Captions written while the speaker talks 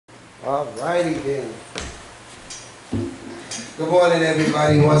All righty then. Good morning,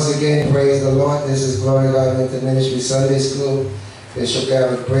 everybody. Once again, praise the Lord. This is Glory God Mental Ministry Sunday School. Bishop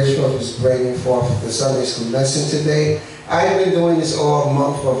Garrett Bridgeforth is bringing forth the Sunday School lesson today. I've been doing this all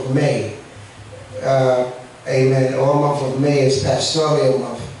month of May. Amen. All month of May is pastoral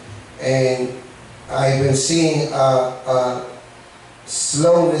month. And I've been seeing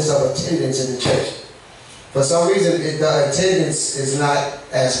slowness of attendance in the church. For some reason, the attendance is not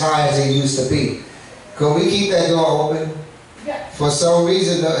as high as it used to be. Could we keep that door open? Yeah. For some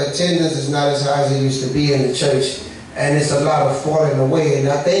reason, the attendance is not as high as it used to be in the church. And it's a lot of falling away. And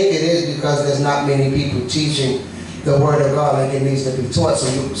I think it is because there's not many people teaching the Word of God like it needs to be taught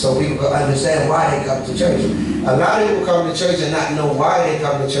so people can understand why they come to church. A lot of people come to church and not know why they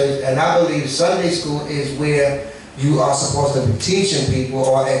come to church. And I believe Sunday school is where you are supposed to be teaching people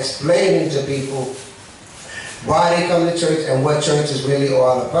or explaining to people why they come to church and what church is really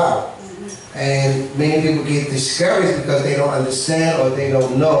all about. And many people get discouraged because they don't understand or they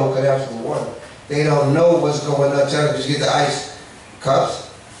don't know. Could I have some water? They don't know what's going on. Just get the ice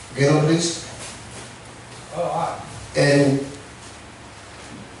cups. Get them, please. Oh, all right. And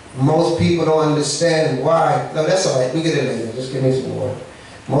most people don't understand why. No, that's all right. We get it later. Just give me some water.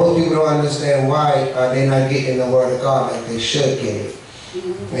 Most people don't understand why they're not getting the Word of God like they should get it.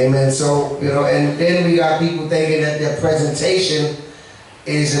 Amen. So, you know, and then we got people thinking that their presentation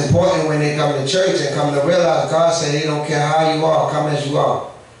is important when they come to church and come to realize God said He don't care how you are, come as you are.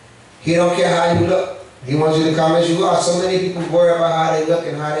 He don't care how you look. He wants you to come as you are. So many people worry about how they look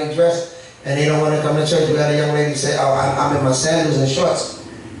and how they dress, and they don't want to come to church. We had a young lady say, oh, I'm in my sandals and shorts.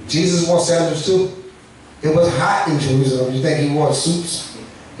 Jesus wore sandals too. It was hot in Jerusalem. You think He wore suits?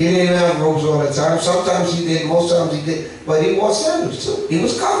 He didn't even have robes all the time. Sometimes He did, most times He did. But He wore sandals too. He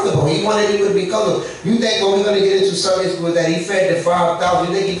was comfortable. He wanted people to be comfortable. You think when we're going to get into Sunday school that He fed the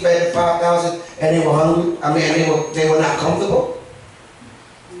 5,000, you think He fed the 5,000 and they were hungry? I mean, they were not comfortable?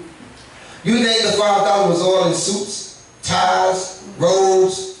 You think the 5,000 was all in suits, ties,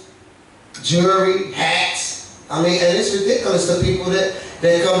 robes, jewelry, hats? I mean, and it's ridiculous to people that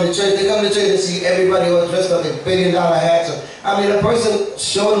come to church. They come to church and see everybody all dressed up in $1 billion hats. I mean, a person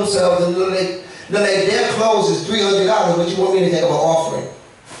show themselves and look like their clothes is $300, but you want me to take up an offering.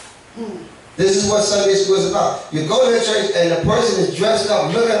 This is what Sunday school is about. You go to the church and the person is dressed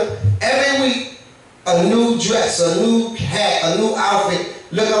up, looking every week a new dress, a new hat, a new outfit,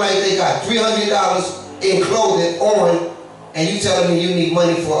 looking like they got $300 in clothing on, and you telling me you need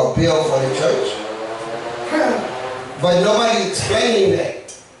money for a bill for the church? But nobody's explaining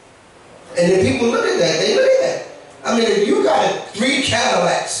that. And then people look at that, they look at that. I mean, if you got 3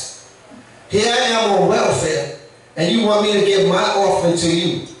 Cadillacs, here I am on welfare, and you want me to give my offering to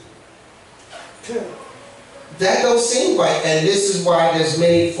you. That don't seem right, and this is why there's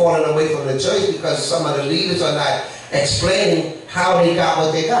many falling away from the church, because some of the leaders are not explaining how they got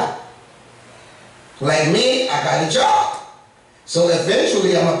what they got. Like me, I got a job. So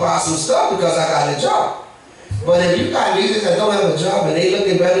eventually I'm going to buy some stuff because I got a job. But if you got leaders that don't have a job and they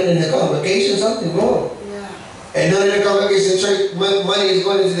looking better than the congregation, something's wrong. Yeah. And none of the congregation church money is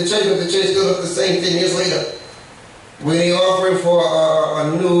going into the church, but the church still looks the same 10 years later. When they offering for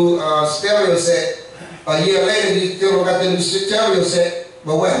a new stereo set, a year later you still don't got the new stereo set,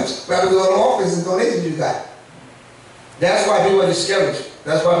 but what happened to all the offerings and donations you got? That's why people are discouraged.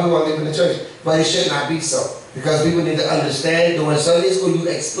 That's why people are leaving the church. But it should not be so. Because people need to understand during Sunday school, you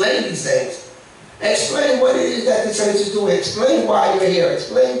explain these things. Explain what it is that the church is doing. Explain why you're here.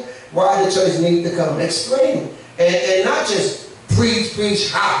 Explain why the church needs to come. Explain. And not just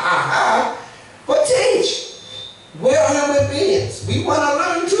preach, ha, ha, ha, but teach. We're human beings. We want to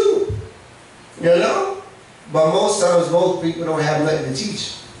learn too. You know? But most times, most people don't have nothing to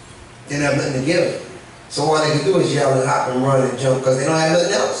teach. They don't have nothing to give. So all they can do is yell and hop and run and jump because they don't have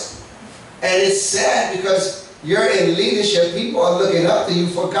nothing else. And it's sad because you're in leadership. People are looking up to you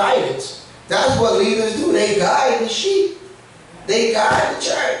for guidance. That's what leaders do. They guide the sheep. They guide the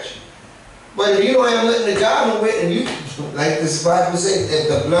church. But if you don't have nothing to guide them with, and you, like this Bible says, if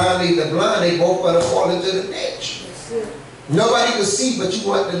the blind lead the blind, they both going to fall into the ditch. Nobody can see, but you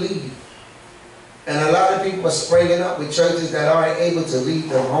want to lead. And a lot of people are springing up with churches that aren't able to lead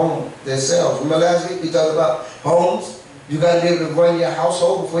them home themselves. Remember last week we talked about homes? You got to be able to run your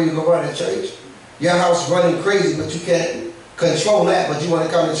household before you go run a church. Your house running crazy, but you can't control that, but you want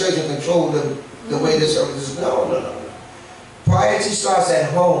to come to church and control the way the service is. No. Piety starts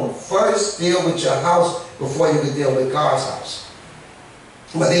at home. First, deal with your house before you can deal with God's house.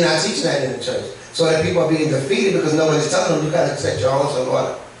 But they're not teaching that in the church. So that people are being defeated because nobody's telling them you got to set your house in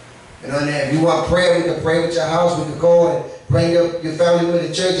order. You know, and if you want prayer, we can pray with your house. We can go and bring up your family with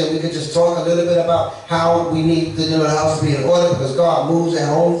the church, and we could just talk a little bit about how we need the house to be in order, because God moves at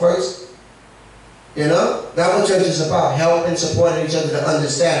home first. You know? That's what church is about, helping, supporting each other to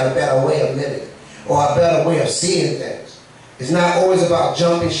understand a better way of living, or a better way of seeing things. It's not always about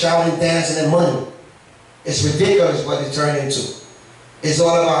jumping, shouting, dancing, and money. It's ridiculous what it turned into. It's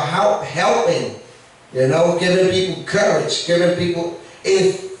all about helping, you know, giving people courage, giving people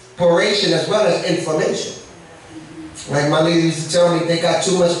inspiration as well as information. Like my lady used to tell me, they got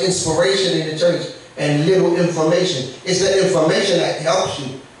too much inspiration in the church and little information. It's the information that helps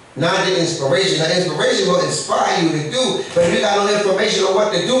you, not the inspiration. The inspiration will inspire you to do, but if you got no information on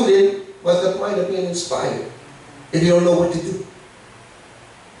what to do, then what's the point of being inspired if you don't know what to do?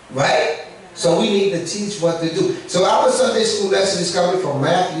 Right? So we need to teach what to do. So our Sunday school lesson is coming from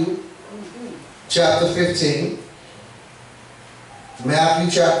Matthew chapter 15.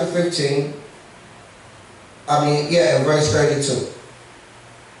 Matthew chapter 15. In verse 32.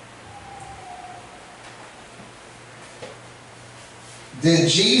 Then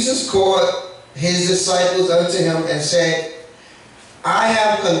Jesus called his disciples unto him and said, I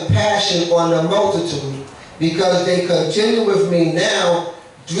have compassion on the multitude, because they continue with me now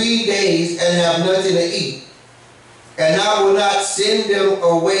 3 days and have nothing to eat. And I will not send them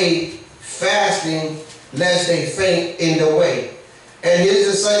away fasting, lest they faint in the way. And his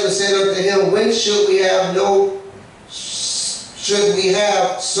disciples said unto him, when should we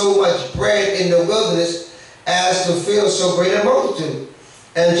have so much bread in the wilderness as to fill so great a multitude?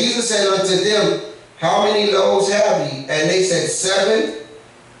 And Jesus said unto them, how many loaves have ye? And they said, 7,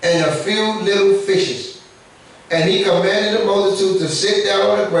 and a few little fishes. And he commanded the multitude to sit down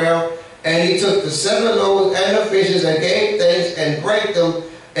on the ground, and he took the 7 loaves and the fishes, and gave thanks, and brake them,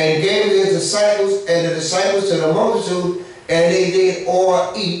 and gave his disciples, and the disciples to the multitude, and they did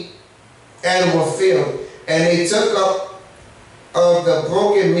all eat, and were filled. And they took up of the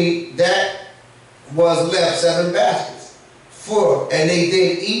broken meat that was left 7 baskets full, and they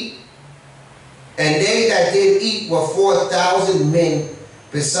did eat. And they that did eat were 4,000 men,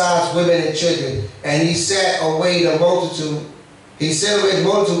 besides women and children. And he sent away the multitude. He sent away the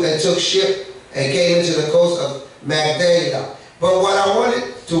multitude and took ship and came into the coast of Magdala. But what I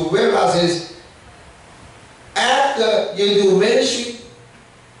wanted to realize is, after you do ministry,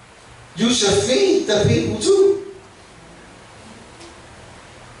 you should feed the people too.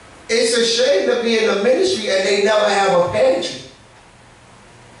 It's a shame to be in a ministry and they never have a pantry,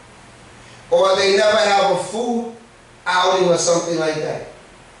 or they never have a food outing or something like that.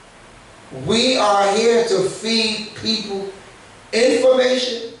 We are here to feed people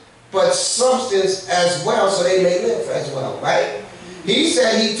information, but substance as well, so they may live as well, right? He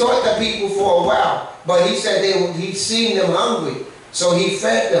said he taught the people for a while, but he said he'd seen them hungry, so he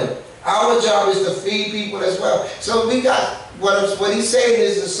fed them. Our job is to feed people as well. So we got, what he's saying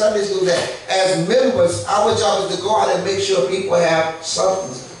is the Sunday school, that as members, our job is to go out and make sure people have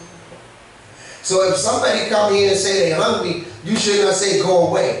substance. So if somebody come here and say they're hungry, you should not say go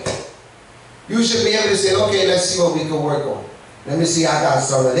away. You should be able to say, okay, let's see what we can work on. Let me see, I got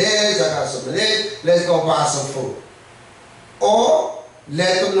some of this, I got some of this, let's go buy some food. Or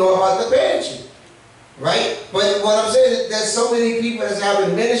let them know about the pantry, right? But what I'm saying is there's so many people that's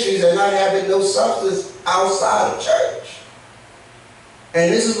having ministries and not having no substance outside of church.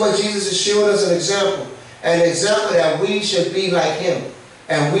 And this is what Jesus is showing us an example that we should be like him.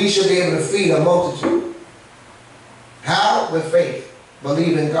 And we should be able to feed a multitude. How? With faith.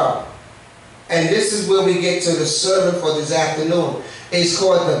 Believe in God. And this is where we get to the sermon for this afternoon. It's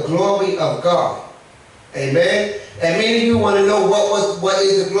called the glory of God. Amen? And many of you want to know what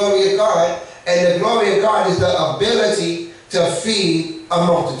is the glory of God. And the glory of God is the ability to feed a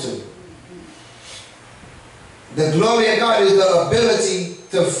multitude. The glory of God is the ability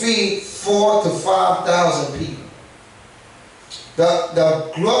to feed 4,000 to 5,000 people.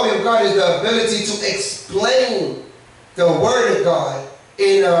 The glory of God is the ability to explain the Word of God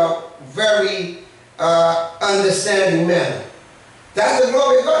in a very understanding manner. That's the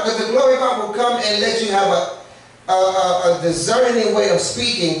glory of God, because the glory of God will come and let you have a discerning way of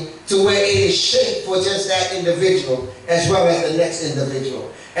speaking to where it is shaped for just that individual as well as the next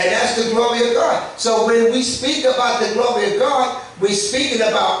individual. And that's the glory of God. So when we speak about the glory of God, we're speaking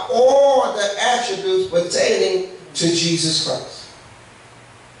about all the attributes pertaining to Jesus Christ.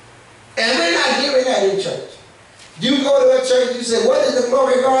 And we're not hearing that in church. You go to a church, you say, what is the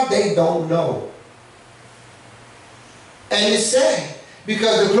glory of God? They don't know. And it's sad,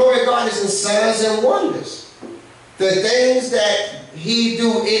 because the glory of God is in signs and wonders. The things that he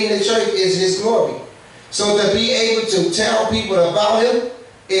do in the church is his glory. So to be able to tell people about him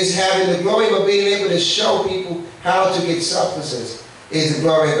is having the glory, but being able to show people how to get substances is the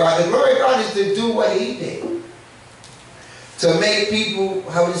glory of God. The glory of God is to do what he did. To make people,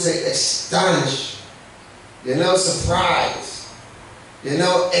 how would you say, astonished, you know, surprised, you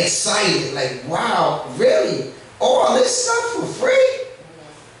know, excited, like, wow, really? All this stuff for free?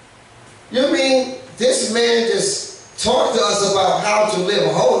 You mean this man just talked to us about how to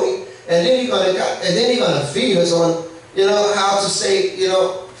live holy, and then he's gonna feed us on, you know, how to stay, you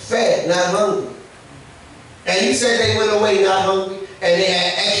know, fed, not hungry. And he said they went away not hungry, and they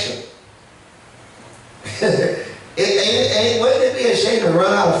had extra. Wouldn't it be a shame to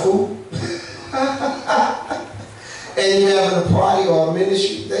run out of food? And you're having a party or a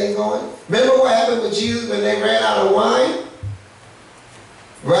ministry thing going? Remember what happened with Jesus when they ran out of wine?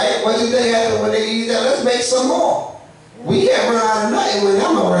 Right? What did they happen when they eat that? Let's make some more. We can't run out of nothing when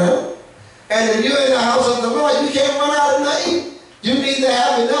I'm around. And if you're in the house of the Lord, you can't run out of nothing. You need to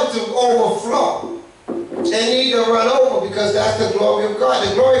have enough to overflow. And need to run over, because that's the glory of God.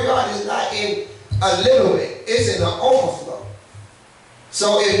 The glory of God is not in a little bit. It's in an overflow.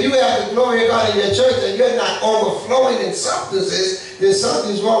 So if you have the glory of God in your church and you're not overflowing in substances, then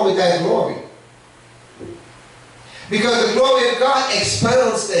something's wrong with that glory. Because the glory of God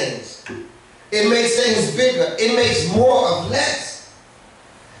expounds things. It makes things bigger. It makes more of less.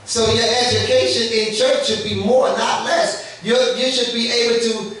 So your education in church should be more, not less. You should be able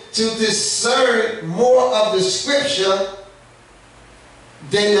to discern more of the scripture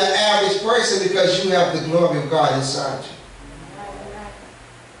than the average person, because you have the glory of God inside you.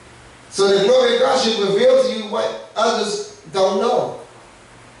 So the glory of God should reveal to you what others don't know,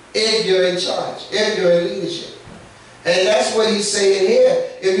 if you're in charge, if you're in leadership. And that's what he's saying here.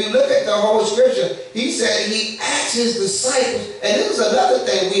 If you look at the whole scripture, he said he asked his disciples, and this is another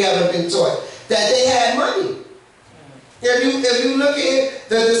thing we haven't been taught, that they had money. If you look at it,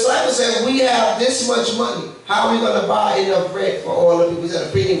 the disciples said, we have this much money. How are we going to buy enough bread for all the people that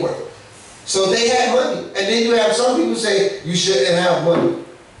are penny worth? So they had money. And then you have some people say, you shouldn't have money.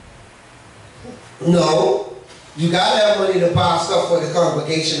 No. You got to have money to buy stuff for the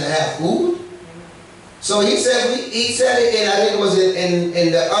congregation to have food. So he said it in, I think it was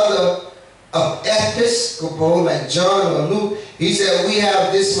in the other Episcopal, like John or Luke. He said, we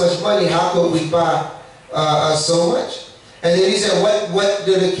have this much money. How could we buy so much? And then he said, what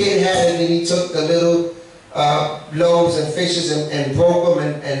did the kid have? And then he took the little loaves and fishes and broke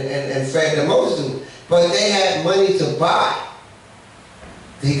them and fed the multitude. But they had money to buy.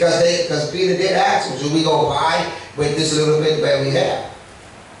 Because Peter did ask them, should we go buy with this little bit that we have?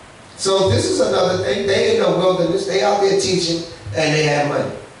 So this is another thing. They in the wilderness, they out there teaching, and they have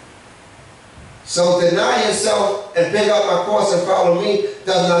money. So deny yourself and pick up my cross and follow me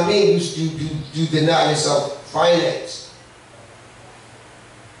does not mean you deny yourself finance.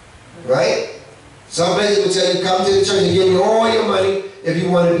 Right? Some places will tell you, come to the church and give me all your money if you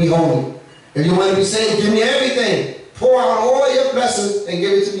want to be holy. If you want to be saved, give me everything. Pour out all your blessings and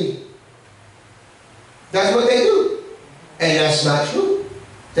give it to me. That's what they do. And that's not true.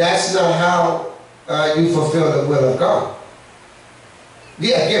 That's not how you fulfill the will of God.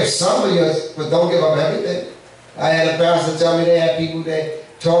 Yeah, give some of yours, but don't give up everything. I had a pastor tell me they had people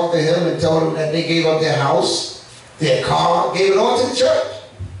that talked to him and told him that they gave up their house, their car, gave it all to the church.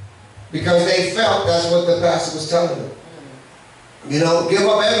 Because they felt that's what the pastor was telling them. You know, give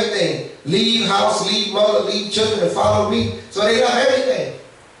up everything. Leave house, leave mother, leave children and follow me. So they left everything.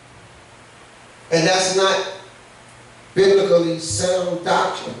 And that's not biblically sound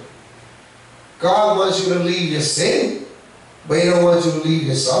doctrine. God wants you to leave your sin, but he don't want you to leave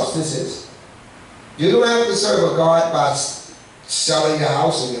your substances. You don't have to serve a God by selling your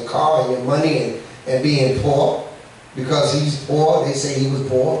house and your car and your money and being poor. Because he's poor, they say he was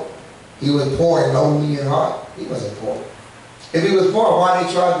poor. He was poor and lonely in heart. He wasn't poor. If he was poor, why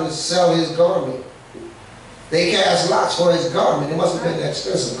they tried to sell his garment? They cast lots for his garment. It must have been an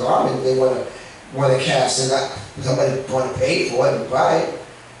expensive garment. They want to cast it out. Somebody want to pay for it and buy it.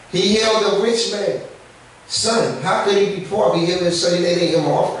 He healed a rich man. Son, how could he be poor? He healed his son, they didn't give him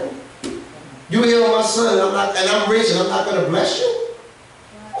an offering. You heal my son, and I'm rich, and I'm not going to bless you?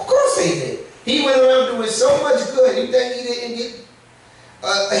 Of course they did. He went around doing so much good. You think he didn't get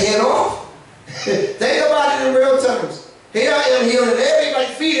a head off? Think about it in real terms. Here I am healing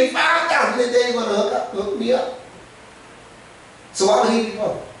everybody, feeding 5,000, and then you're going to hook me up. So why would he be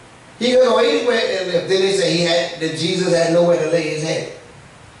poor? He could go anywhere and live. Then they say that Jesus had nowhere to lay his head.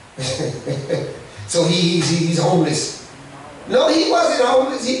 So he's homeless. No, he wasn't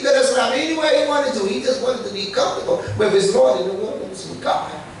homeless. He could have slept anywhere he wanted to. He just wanted to be comfortable with his Lord in the wilderness with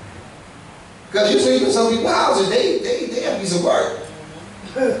God. Because you sleep in some people's houses, they have a piece of work.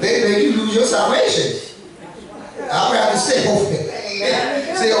 They make you lose your salvation. I'd rather stay over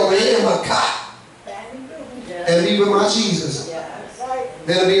here. Stay over here in my cot. And be with my Jesus.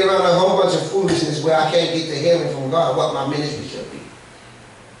 Than be around a whole bunch of foolishness where I can't get to hearing from God what my ministry should be.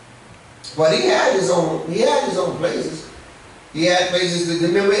 But he had his own places. He had places to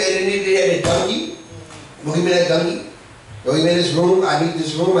remember, and then he had a donkey. Look at me that donkey. Look at me in this room. I need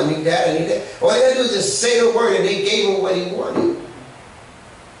this room. I need that. I need that. All he had to do is just say the word, and they gave him what he wanted.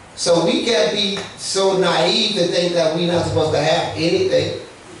 So we can't be so naive to think that we're not supposed to have anything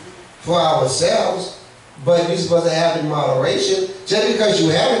for ourselves, but you're supposed to have it in moderation. Just because you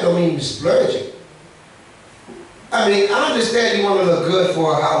have it don't mean you're splurging. I mean, I understand you want to look good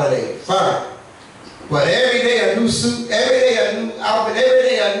for a holiday. Fine. But every day a new suit, every day a new outfit, every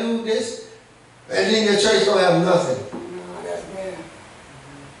day a new this, and then your church don't have nothing. No, that's bad.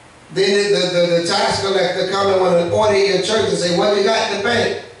 Then the tax collector come and want to order your church and say, what you got in the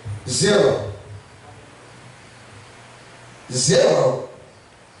bank? Zero. Zero.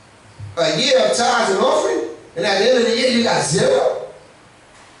 A year of tithes and offering, and at the end of the year you got zero?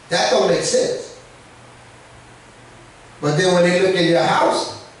 That don't make sense. But then when they look at your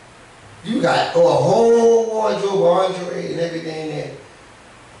house, you got a whole wardrobe, lingerie, and everything there.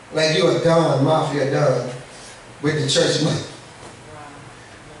 Like you a Don, Mafia Don, with the church money.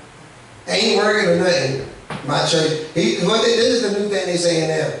 Ain't working or nothing. My church, this is the new thing they saying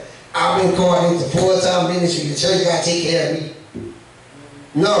now. I've been called into full-time ministry. The church got to take care of me.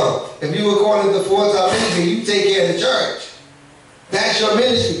 No. If you were called into full-time ministry, you take care of the church. That's your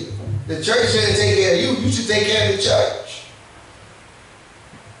ministry. The church shouldn't take care of you. You should take care of the church.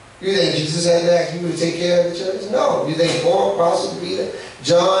 You think Jesus had to ask you to take care of the church? No. You think Paul, Apostle, Peter,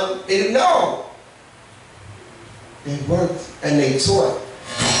 John? No. They worked and they taught.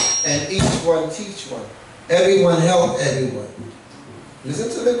 And each one teach one. Everyone helped everyone. Listen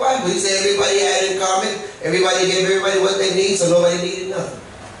to the Bible. He said everybody had in common. Everybody gave everybody what they need, so nobody needed nothing.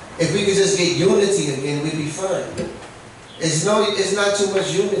 If we could just get unity again, we'd be fine. It's not too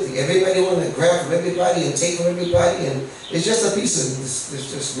much unity. Everybody want to grab from everybody and take from everybody, and it's just a piece of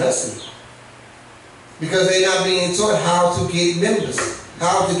it's just messy. Because they're not being taught how to get members,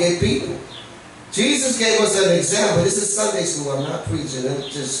 how to get people. Jesus gave us an example. This is Sunday school. I'm not preaching. I'm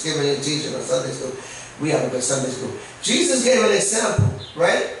just giving a teaching on Sunday school. We have a good Sunday school. Jesus gave an example,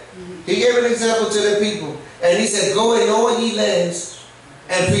 right? He gave an example to the people. And he said, go in all ye lands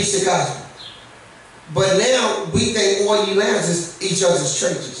and preach the gospel. But now we think all ye lands is each other's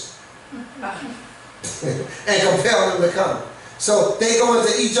churches. And compel them to come. So they go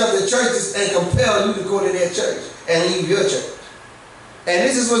into each other's churches and compel you to go to their church and leave your church. And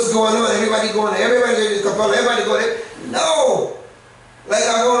this is what's going on. Everybody going there. Everybody just compel everybody to go there. No. Like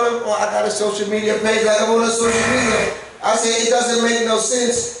I got a social media page, like I'm on social media. I say it doesn't make no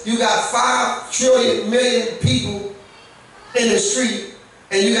sense. You got 5 trillion million people in the street,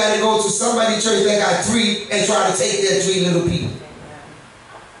 and you got to go to somebody's church that got 3 and try to take their 3 little people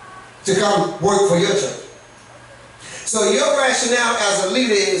to come work for your church. So your rationale as a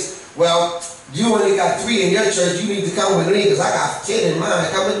leader is, well, you only got 3 in your church, you need to come with me because I got 10 in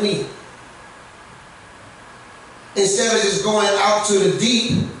mine, come with me. Instead of just going out to the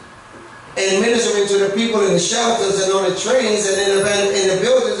deep and ministering to the people in the shelters and on the trains and in the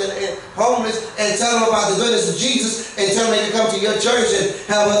buildings and homeless, and tell them about the goodness of Jesus, and tell them they can come to your church and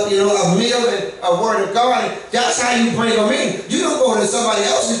have a meal and a word of God. And that's how you bring them in. You don't go to somebody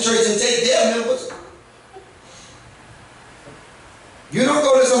else's church and take their members. You don't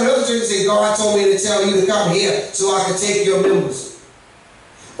go to somebody else's church and say, God told me to tell you to come here so I can take your members.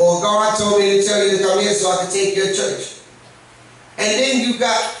 Or God told me to tell you to come here so I can take your church. And then you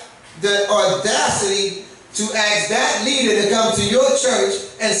got the audacity to ask that leader to come to your church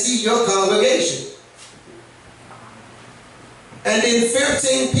and see your congregation. And then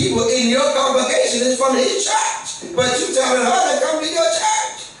 15 people in your congregation is from his church. But you telling her to come to your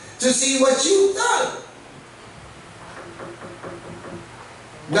church to see what you've done.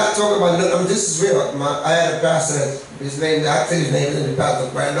 Not talking about, this is real. I had a pastor, his name, I think his name is the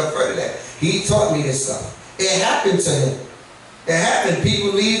pastor, right up further than that. He taught me this stuff. It happened to him. It happened.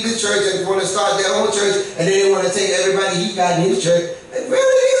 People leave the church and want to start their own church, and then they want to take everybody he got in his church. And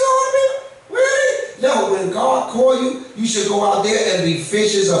really, these all men? Really? No, when God called you, you should go out there and be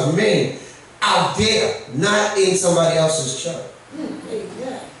fishers of men. Out there, not in somebody else's church.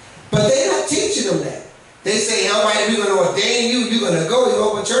 But they're not teaching them that. They say, all right, we're going to ordain you. You're going to go, you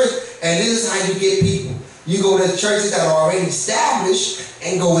open church, and this is how you get people. You go to churches that are already established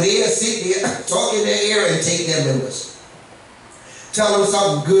and go there, sit there, talk in their ear, and take their members. Tell them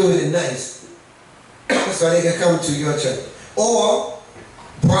something good and nice so they can come to your church. Or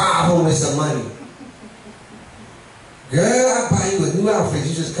bribe them with some money. Girl, I'll buy you a new outfit.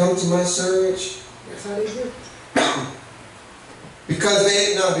 You just come to my church. That's how they do. Because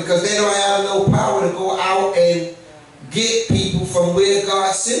they don't have no power to go out and get people from where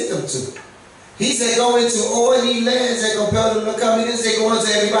God sent them to. He said, go into all these lands and compel them to come. He didn't say go into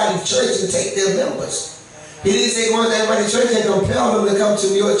everybody's church and take their members. He didn't say go into everybody's church and compel them to come to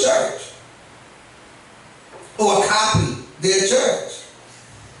your church. Or copy their church.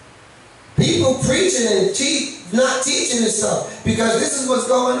 People preaching and not teaching this stuff. Because this is what's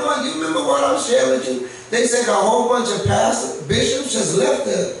going on. You remember what I'm sharing with you? They said a whole bunch of pastors, bishops just left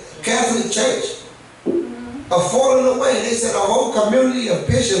the Catholic Church. Are falling away. They said a whole community of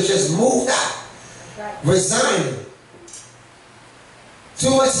bishops just moved out. Resigning.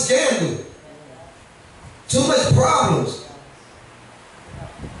 Too much scandal. Too much problems.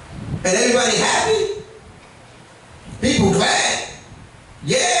 And everybody happy? People glad?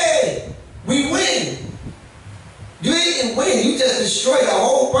 Yay! We win. You didn't win. You just destroyed a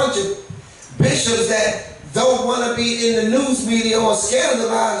whole bunch of bishops that don't want to be in the news media or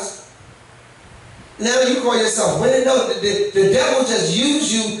scandalized. Now you call yourself winning? No, the devil just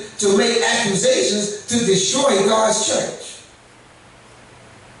used you to make accusations to destroy God's church.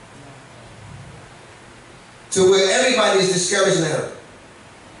 To where everybody is discouraged now.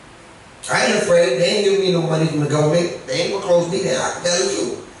 I ain't afraid. They ain't giving me no money from the government. They ain't gonna close me down. I can tell the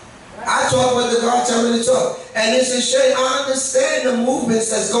truth. I talk what the God tell me to talk. And it's a shame. I understand the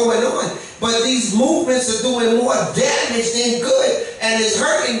movements that's going on. But these movements are doing more damage than good. And it's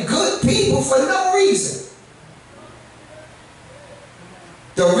hurting good people for no reason.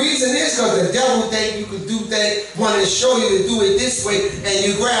 The reason is because the devil think you could do things, want to show you to do it this way, and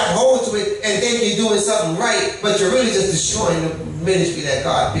you grab hold to it and think you're doing something right, but you're really just destroying the ministry that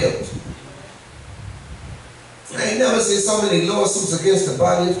God built. I ain't never seen so many lawsuits against the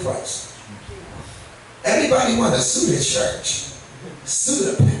body of Christ. Everybody want to sue the church,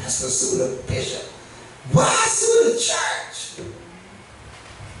 sue the pastor, sue the bishop. Why sue the church?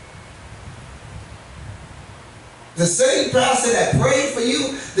 The same pastor that prayed for you,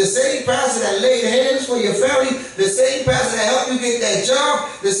 the same pastor that laid hands for your family, the same pastor that helped you get that job,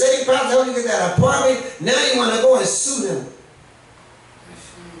 the same pastor that helped you get that apartment, now you want to go and sue them.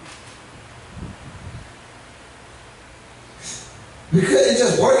 We couldn't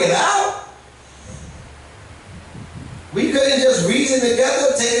just work it out. We couldn't just reason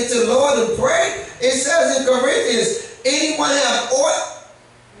together, take it to the Lord and pray. It says in Corinthians, anyone have aught,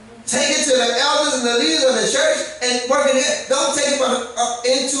 take it to the elders and the leaders of the church and work it in. Don't take it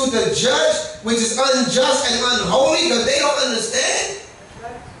into the judge, which is unjust and unholy, because they don't understand.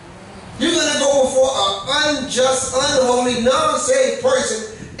 You're going to go before an unjust, unholy, non-saved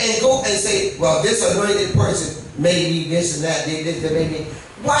person and go and say, well, this anointed person maybe this and that, did this, maybe.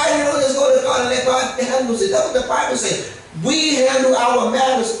 Why you don't just go to God and let God handle it? That's what the Bible says. We handle our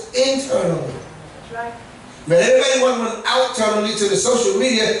matters internally. That's right. But everybody wants outernally to the social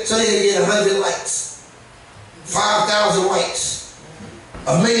media so they can get 100 likes, 5,000 likes,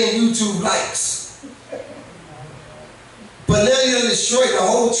 1 million YouTube likes. But now you done destroyed the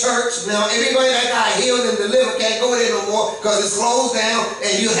whole church. Now everybody that got healed and delivered can't go there no more because it's closed down,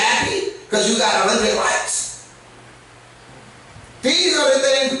 and you're happy because you got 100 likes. These are the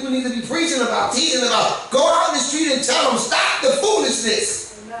things people need to be preaching about, teaching about. Go out in the street and tell them, stop the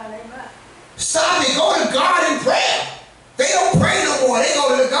foolishness. Amen. Stop it. Go to God in prayer. They don't pray no more. They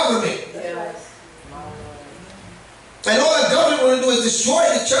go to the government. Yes. And all the government want to do is destroy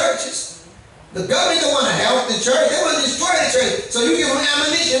the churches. The government don't want to help the church. They want to destroy the church. So you give them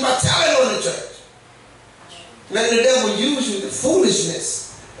ammunition by telling on the church. Letting the devil use you, the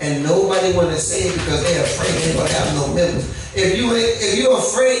foolishness. And nobody want to say it because they're afraid they don't have no members. If you're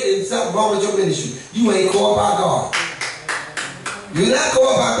afraid and something wrong with your ministry, you ain't called by God. You're not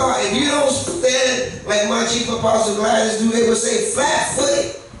called by God. If you don't stand like my chief apostle Gladys do, they would say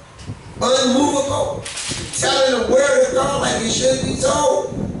flat-footed, unmovable, telling the word of God like it should be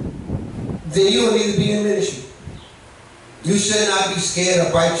told, then you don't need to be in ministry. You should not be scared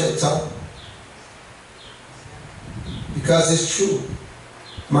to bite your tongue. Because it's true.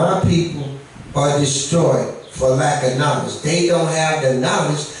 My people are destroyed for lack of knowledge. They don't have the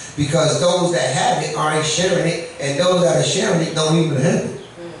knowledge because those that have it aren't sharing it, and those that are sharing it don't even have it.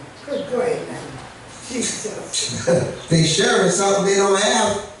 Good grade, man. Jesus. They sharing something they don't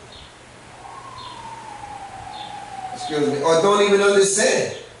have. Excuse me. Or don't even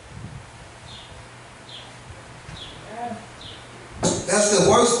understand. That's the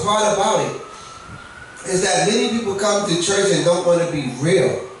worst part about it. Is that many people come to church and don't want to be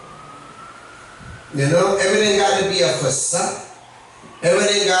real. You know, everything got to be a facade.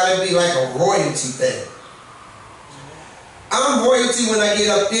 Everything got to be like a royalty thing. I'm royalty when I get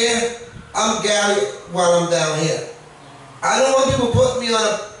up there. I'm Gary while I'm down here. I don't want people to put me on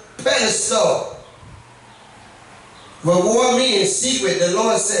a pedestal. Reward me in secret. The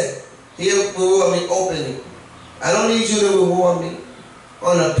Lord said He'll reward me openly. I don't need you to reward me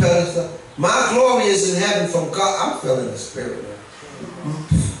on a pedestal. My glory is in heaven from God. I'm feeling the Spirit, man.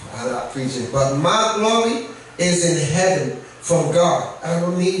 I'm not preaching, but my glory is in heaven from God. I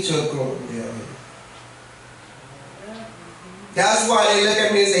don't need your glory down here. That's why they look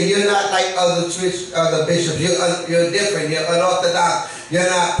at me and say, you're not like other bishops. You're different. You're unorthodox. You're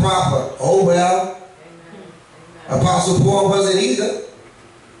not proper. Oh, well. Amen. Apostle Paul wasn't either.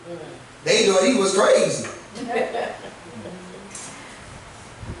 They thought he was crazy.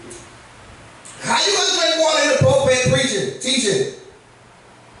 How you going to drink water in the pulpit preaching, teaching?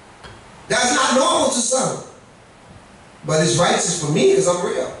 That's not normal to some. But it's righteous for me because I'm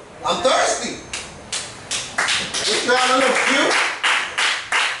real. I'm thirsty. It's not a little cute.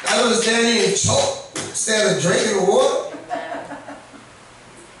 I don't stand here and choke instead of drinking the water.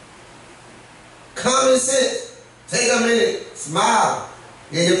 Common sense. Take a minute. Smile.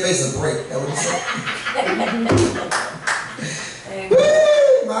 Give your face a break. That's what he said.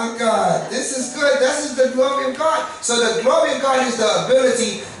 Woo, my God. This is good. This is the glory of God. So the glory of God is the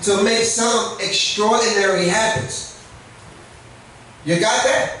ability to make some extraordinary happens. You got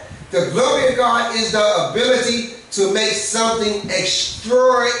that? The glory of God is the ability to make something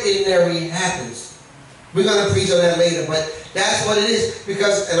extraordinary happens. We're going to preach on that later, but that's what it is.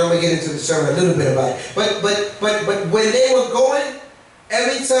 Because, and I'm going to get into the sermon a little bit about it. But when they were going,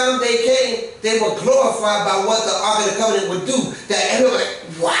 every time they came, they were glorified by what the Ark of the Covenant would do. That everyone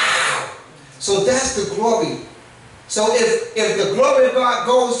was like, wow. So that's the glory. So if the glory of God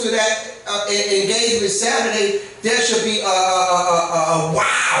goes to that engagement Saturday, there should be a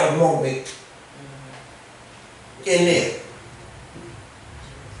wow moment in there.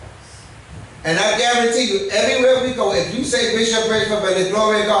 And I guarantee you, everywhere we go, if you say Bishop Bishop and the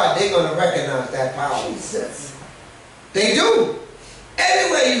glory of God, they're going to recognize that power. Jesus. They do.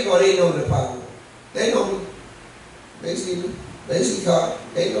 Everywhere you go, they know the power. They know me. They see me. They see God.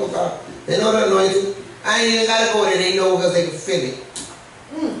 They know God. They know the anointing. I ain't even got to go there. They know because they can feel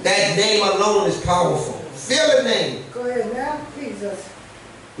it. That name alone is powerful. Feel the name. Go ahead now, Jesus.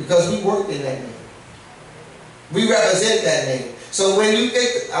 Because we work in that name. We represent that name. So when you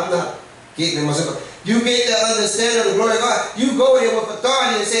get, I'm not getting in myself, you get the understanding of the glory of God, you go there with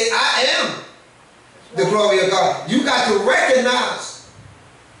authority and say, I am the glory of God. You got to recognize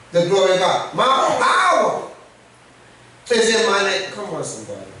the glory of God. My power is in my name. Come on,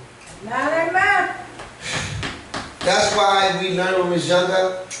 somebody. Amen. That's why we learn when we was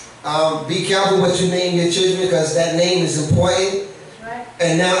younger. Be careful what you name your children because that name is important. Right.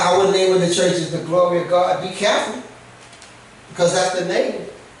 And now our name of the church is the glory of God. Be careful because that's the name.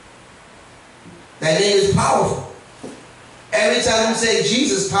 That name is powerful. Every time you say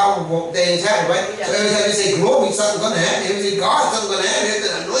Jesus, powerful things happen, right? Yeah. So every time you say glory, something's going to happen. Every time you say God, something's going to happen. Every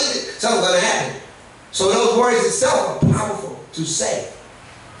time you anointed, something's going to happen. So those words itself are powerful to say.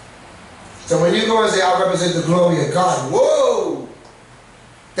 So when you go and say, I represent the glory of God, whoa!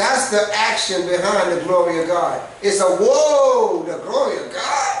 That's the action behind the glory of God. It's a whoa, the glory of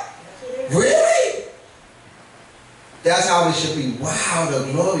God. Really? That's how it should be. Wow, the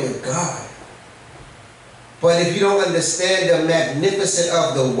glory of God. But if you don't understand the magnificence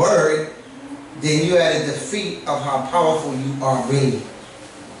of the word, then you're at a defeat of how powerful you are really.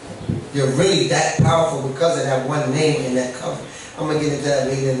 You're really that powerful because of that one name in that covenant. I'm going to get into that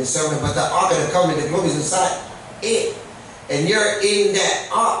later in the sermon. But the Ark of the Covenant, the glory is inside it. And you're in that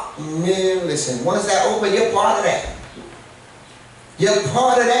Ark. Man, listen, once that open, you're part of that. You're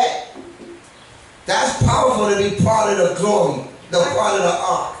part of that. That's powerful to be part of the glory, the part of the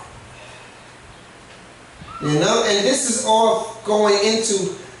Ark. You know, and this is all going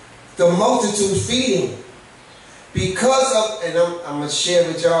into the multitude feeding. Because of, and I'm going to share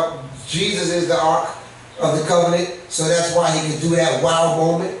with y'all, Jesus is the Ark of the Covenant, so that's why he could do that wow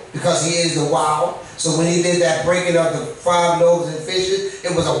moment, because he is the wow. So when he did that breaking of the 5 loaves and fishes,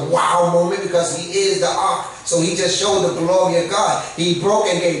 it was a wow moment because he is the Ark. So he just showed the glory of God. He broke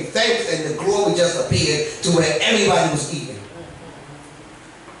and gave thanks, and the glory just appeared to where everybody was eating.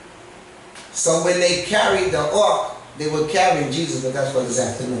 So when they carried the Ark, they were carrying Jesus, but that's for this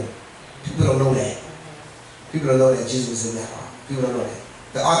afternoon. People don't know that. People don't know that Jesus was in that Ark. People don't know that.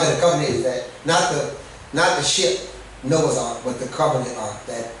 The Ark of the Covenant is that, not the ship, Noah's Ark, but the covenant Ark,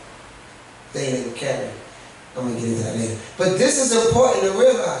 that thing they were carrying. I'm going to get into that later. But this is important to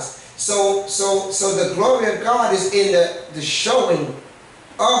realize. So the glory of God is in the showing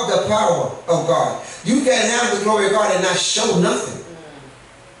of the power of God. You can't have the glory of God and not show nothing.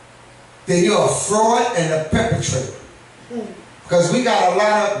 Then you're a fraud and a perpetrator. Because we got a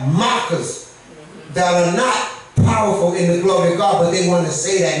lot of mockers that are not powerful in the glory of God, but they want to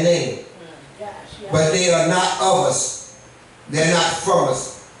say that name. But they are not of us. They're not from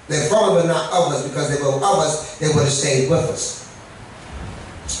us. They're from us, but not of us, because if they were of us, they would have stayed with us.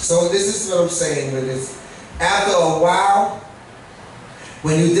 So this is what I'm saying with this. After a while,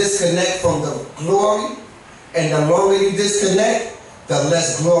 when you disconnect from the glory, and the longer you disconnect, the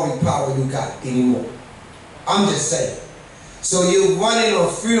less glory power you got anymore. I'm just saying. So you're running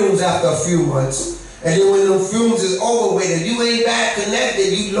on fumes after a few months, and then when the fumes is over with, if you ain't back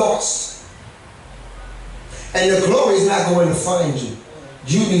connected, you lost. And the glory is not going to find you.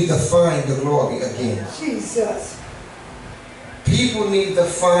 You need to find the glory again. Jesus. People need to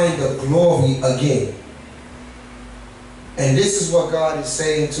find the glory again. And this is what God is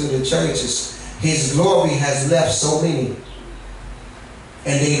saying to the churches. His glory has left so many,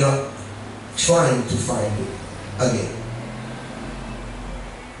 and they are trying to find it again.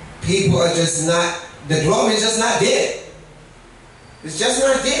 People are just not, the glory is just not there. It's just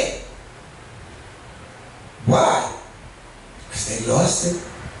not there. Why? Because they lost it.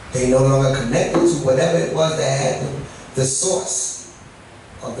 They no longer connected to whatever it was that had them, the source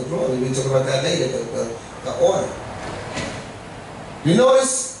of the glory. We'll talk about that later, the order. You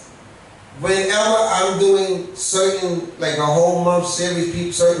notice whenever I'm doing certain, like a whole month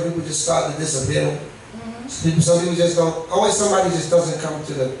series, certain people just start to disappear. Some people just don't, always somebody just doesn't come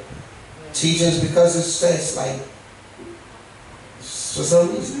to the teachings because it's like, for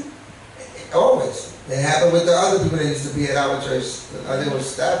some reason. Always. It happened with the other people that used to be at our church. They were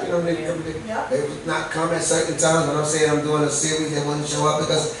staff, you know, they would not come at certain times. When I'm saying I'm doing a series, they wouldn't show up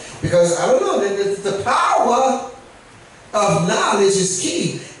because I don't know, the power of knowledge is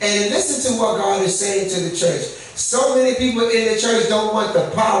key. And listen to what God is saying to the church. So many people in the church don't want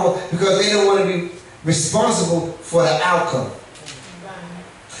the power because they don't want to be responsible for the outcome.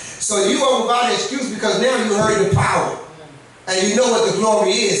 So you are without an excuse because now you heard the power. And you know what the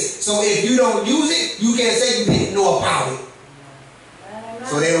glory is. So if you don't use it, you can't say you didn't know about it.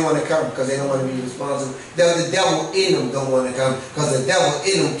 So they don't want to come because they don't want to be responsible. The devil in them don't want to come because the devil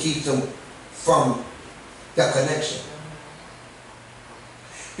in them keeps them from the connection.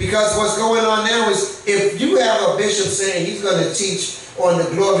 Because what's going on now is if you have a bishop saying he's going to teach on the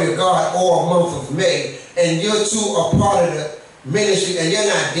glory of God all month of May, and you two are part of the ministry and you're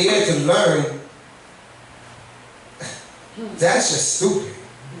not there to learn, that's just stupid.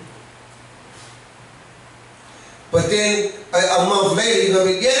 But then a month later you're going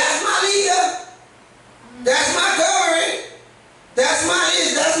to be, yeah, that's my leader. That's my covering. That's my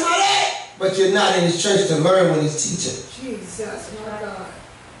this, that's my that. But you're not in his church to learn when he's teaching. Jesus, my God.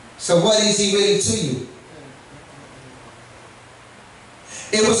 So what is he really to you?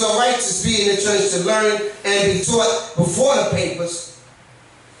 It was all right to be in the church to learn and be taught before the papers.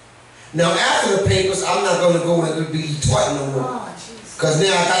 Now after the papers, I'm not going to go and be taught no more. Because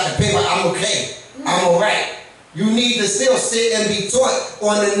now I got the paper, I'm okay. I'm all right. You need to still sit and be taught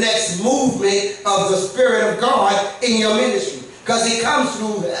on the next movement of the Spirit of God in your ministry. Because he comes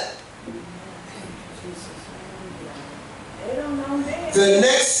through that. The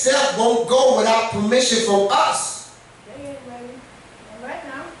next step won't go without permission from us. They ain't ready. Right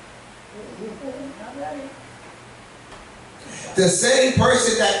now. Not ready. The same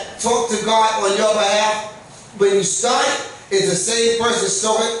person that talked to God on your behalf when you started is the same person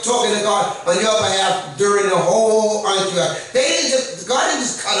talking to God on your behalf during the whole entourage. God didn't just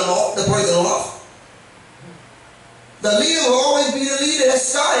cut them off, the person off. The leader will always be the leader that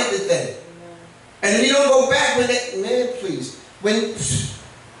started the thing. And if you don't go back when they, man, please. When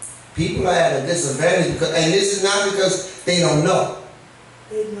people are at a disadvantage, because, and this is not because they don't know.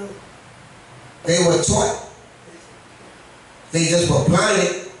 They know. They were taught. They just were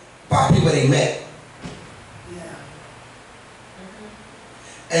blinded by people they met. Yeah.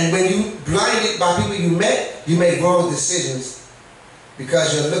 And when you blinded by people you met, you make wrong decisions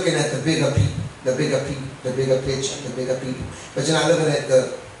because you're looking at the bigger people, the bigger people, the bigger picture, the bigger people. But you're not looking at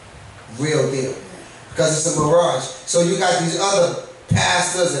the real deal. Because it's a mirage. So you got these other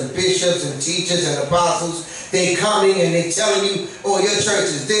pastors and bishops and teachers and apostles. They coming and they telling you, oh, your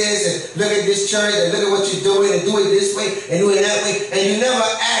church is this, and look at this church, and look at what you're doing, and do it this way, and do it that way. And you never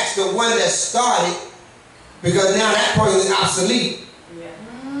ask the one that started, because now that person is obsolete.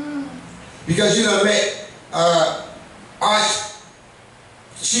 Yeah. Because you done met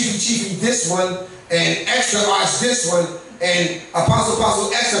Chiefy this one, and extra arch this one, and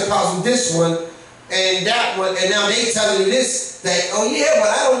apostle extra apostle this one, and that one, and now they telling you this, that, oh yeah, but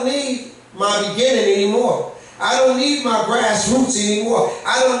I don't need my beginning anymore. I don't need my grassroots anymore.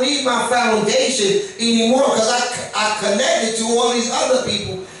 I don't need my foundation anymore because I connected to all these other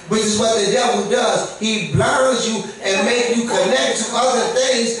people, which is what the devil does. He blinds you and make you connect to other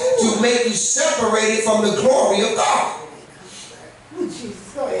things to make you separated from the glory of God.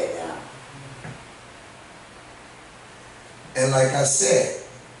 Jesus, go ahead now. And like I said,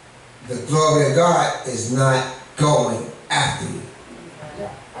 the glory of God is not going after you.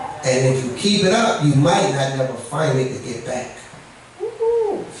 And if you keep it up, you might not never find it to get back.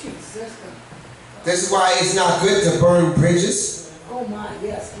 Ooh, Jesus. This is why it's not good to burn bridges. Oh my,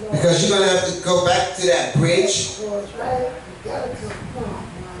 yes, Lord. Because you're going to have to go back to that bridge. Lord's right. You gotta come on.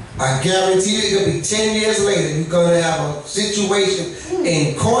 I guarantee you it could be 10 years later, you're going to have a situation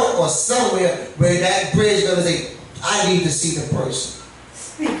in court or somewhere where that bridge is going to say, I need to see the person.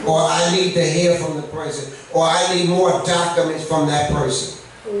 Or I need to hear from the person. Or I need more documents from that person.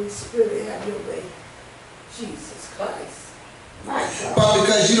 Holy Spirit, have your way. Jesus Christ. My God. But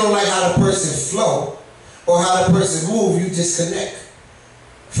because you don't like how the person flow or how the person move, you disconnect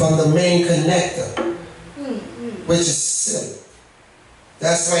from the main connector, which is silly.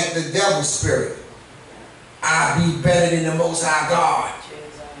 That's like the devil's spirit. I'll be better than the Most High God.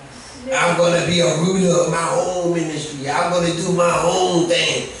 I'm going to be a ruler of my own ministry. I'm going to do my own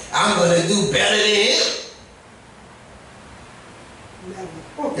thing. I'm going to do better than him.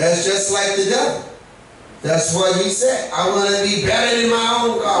 That's just like the devil. That's what he said. I'm going to be better than my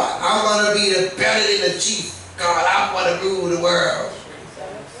own God. I'm going to be better than the chief God. I'm going to rule the world.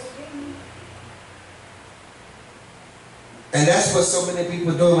 And that's what so many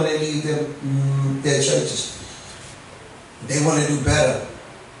people do when they leave their churches. They want to do better.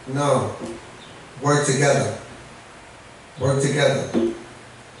 No. Work together. Work together.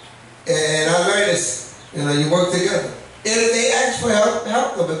 And I learned this. You work together. If they ask for help,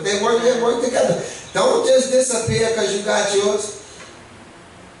 help them. If they work together. Don't just disappear because you got yours.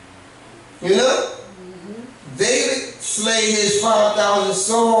 You know? David slayed his 5,000,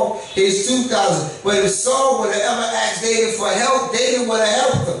 Saul his 2,000. But if Saul would have ever asked David for help, David would have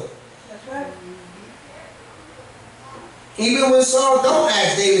helped him. That's right. Even when Saul don't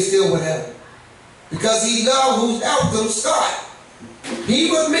ask, David still would help him. Because he loved who helped him start. He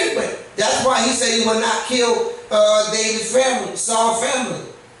would remember it. That's why he said he would not kill David's family, Saul's family.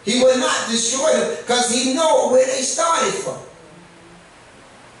 He would not destroy them because he know where they started from.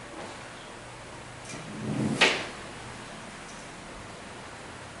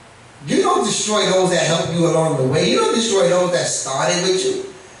 You don't destroy those that help you along the way. You don't destroy those that started with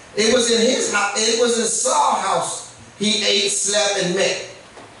you. It was in his house. It was in Saul's house. He ate, slept, and met.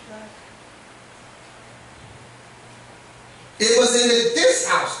 It was in this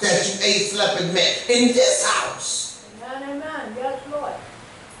house that you ate, slept, and met. In this house. Amen, amen. Yes, Lord.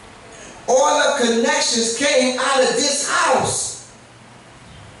 All the connections came out of this house.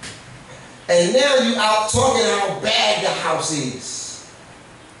 And now you out talking how bad the house is.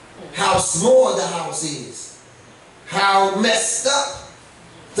 How small the house is. How messed up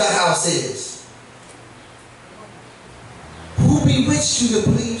the house is. Who bewitched you to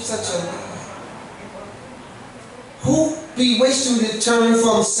believe such a lie? Who bewitched you to turn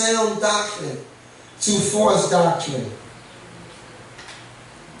from sound doctrine to false doctrine?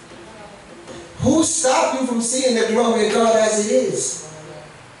 Who stopped you from seeing the glory of God as it is?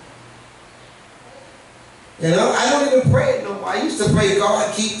 I don't even pray it no more. I used to pray,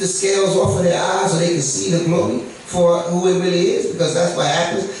 God, keep the scales off of their eyes so they can see the glory for who it really is, because that's what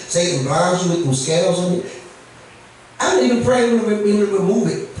happens. Satan blinds you with them scales on you. I don't even pray him to remove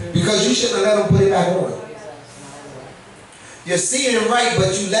it, because you shouldn't have let him put it back on. You're seeing it right,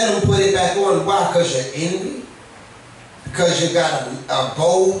 but you let him put it back on. Why? Because you're envy? Because you got a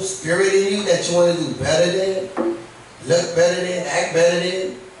bold spirit in you that you want to do better than, look better than, act better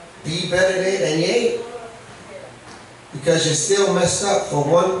than, be better than, and you ain't. Because you're still messed up for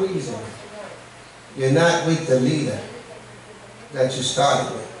one reason. You're not with the leader that you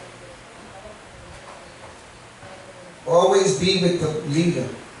started with. Always be with the leader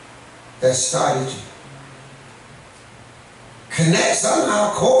that started you. Connect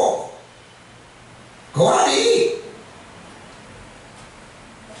somehow, call. Go out to eat.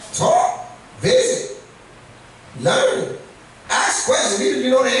 Talk. Visit. Learn. Ask questions even if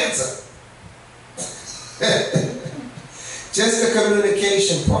you know the answer. Just the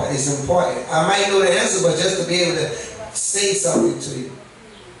communication part is important. I might know the answer, but just to be able to say something to you.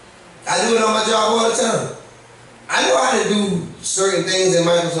 I do it on my job all the time. I know how to do certain things in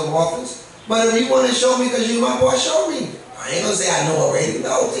Microsoft Office, but if you want to show me because you're my boss, show me. I ain't going to say I know already.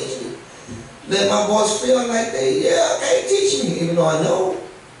 No, teach me. let my boys feel like they, can't teach me, even though I know.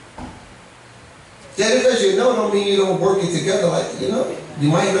 Just because you know don't mean you don't work it together like, you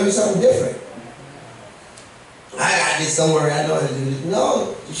might learn something different. I got this somewhere, I know how to do this.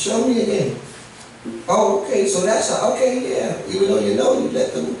 No, show me again. Oh, okay, so that's how, okay, yeah. Even though you know, you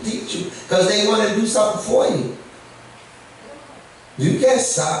let them teach you. Because they want to do something for you. You can't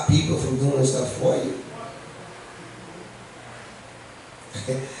stop people from doing stuff for you.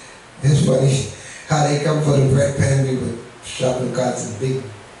 It's funny how they come for the bread pantry with shopping carts and big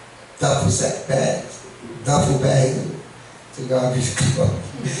duffel bags. To God be the glory.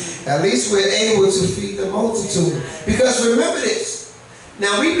 At least we're able to feed the multitude. Because remember this.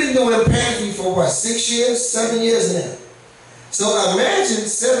 Now we've been doing pantry for what, 6 years, 7 years now. So imagine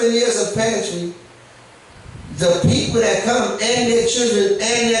 7 years of pantry. The people that come and their children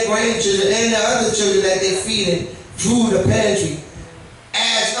and their grandchildren and their other children that they're feeding through the pantry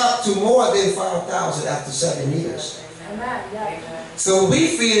adds up to more than 5,000 after 7 years. So we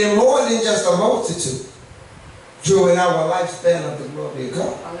feeding more than just a multitude during our lifespan of the glory of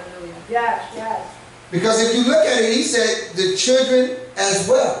God. Yes, yes. Because if you look at it, he said the children as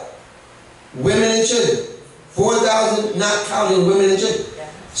well. Women and children. 4,000 not counting women and children.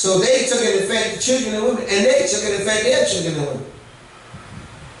 So they took it effect the children and women, and they took it effect their children and women.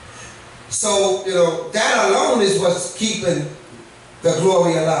 So, that alone is what's keeping the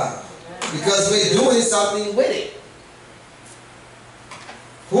glory alive. Because we're doing something with it.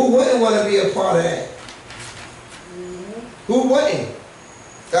 Who wouldn't want to be a part of that? Who wouldn't?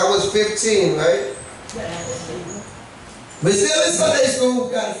 That was 15, right? We're still in Sunday school.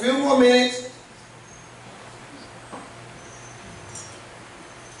 Got a few more minutes.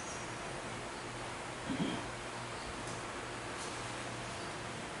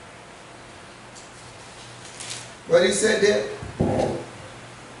 What he said there?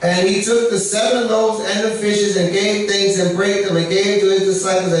 And he took the 7 loaves and the fishes and gave thanks and brake them and gave to his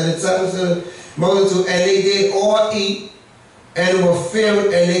disciples and the disciples to the multitude. And they did all eat and were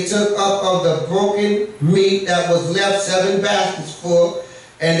filled, and they took up of the broken meat that was left 7 baskets full,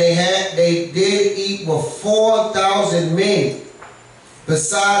 and they did eat with 4,000 men,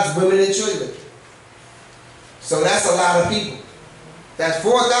 besides women and children. So that's a lot of people. That's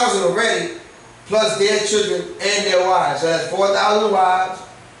 4,000 already, plus their children and their wives. So that's 4,000 wives,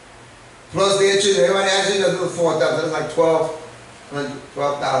 plus their children. Everybody actually does 4,000. That's like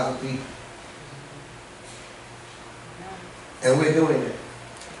 12,000 people. And we're doing it.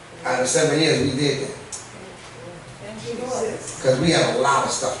 Out of 7 years, we did that. Because we have a lot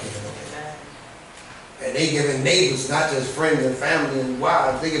of stuff given away. And they giving neighbors, not just friends and family and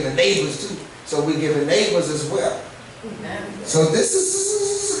wives. They giving neighbors too. So we giving neighbors as well. So this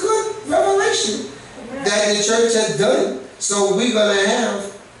is a good revelation that the church has done. So we're going to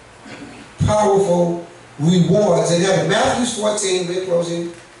have powerful rewards in heaven. Matthew 14, we're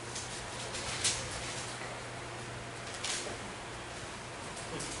closing.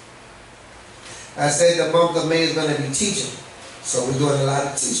 I said the month of May is going to be teaching. So we're doing a lot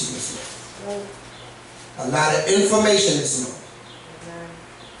of teaching this month. A lot of information this month.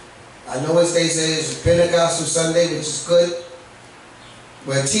 I know what they say is Pentecostal Sunday, which is good.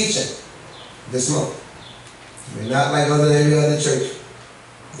 We're teaching this month. We're not like every other church.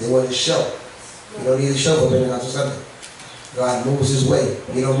 They want to show. You don't need to show for Pentecostal Sunday. God moves his way.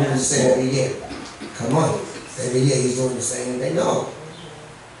 He don't move the same every year. Come on. Every year he's doing the same thing. No.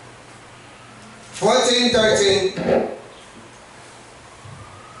 14:13.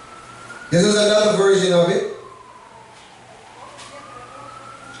 This is another version of it.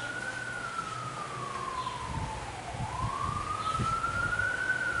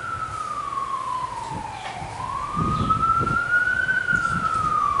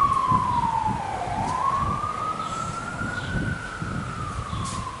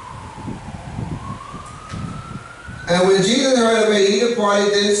 And when Jesus heard of it, he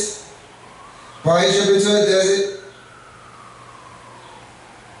departed this partnership into a desert.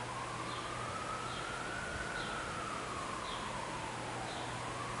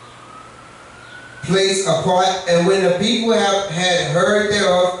 Place apart, and when the people had heard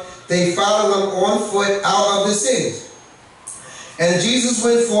thereof, they followed them on foot out of the cities. And Jesus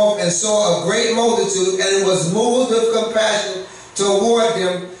went forth and saw a great multitude, and was moved with compassion toward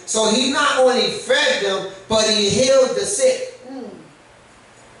them. So he not only fed them, but he healed the sick.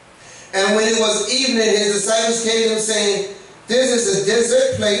 And when it was evening, his disciples came to him, saying, this is a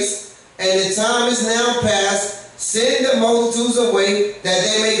desert place, and the time is now past. Send the multitudes away, that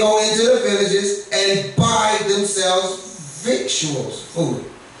they may go into the villages and buy themselves victuals, food.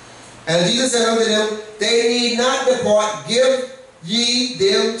 And Jesus said unto them, they need not depart, give ye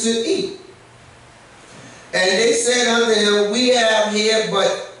them to eat. And they said unto him, we have here but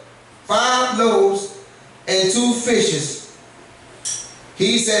 5 loaves and 2 fishes.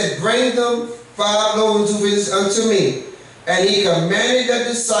 He said, bring them 5 loaves and 2 fishes unto me. And he commanded the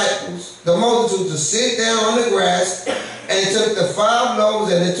disciples, the multitude, to sit down on the grass, and took the 5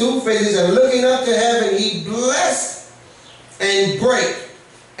 loaves and the 2 fishes, and looking up to heaven, he blessed and brake,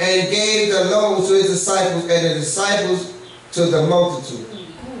 and gave the loaves to his disciples, and the disciples to the multitude.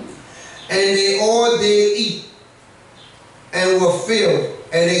 And they all did eat, and were filled,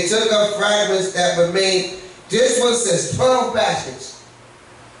 and they took up fragments that remained. This one says 12 baskets.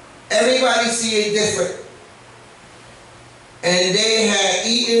 Everybody see it different. And they had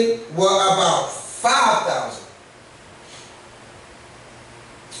eaten were about 5,000.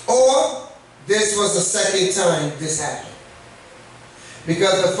 Or this was the second time this happened.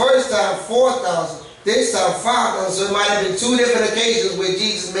 Because the first time 4,000, this time 5,000, so it might have been 2 different occasions where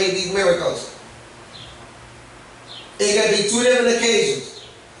Jesus made these miracles. It could be 2 different occasions.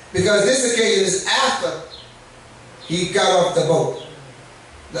 Because this occasion is after he got off the boat.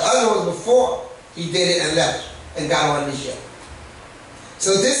 The other was before he did it and left and got on the ship.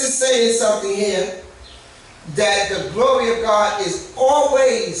 So this is saying something here, that the glory of God is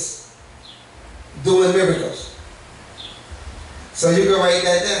always doing miracles. So you can write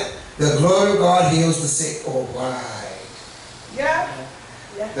that down. The glory of God heals the sick. All right. Yeah.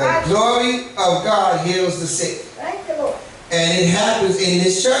 The glory of God heals the sick. Thank you, Lord. And it happens in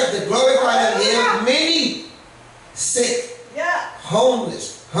this church. The glory of God has healed many sick,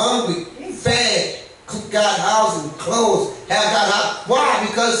 homeless, hungry, fed, got housing, clothes, have got house. Why?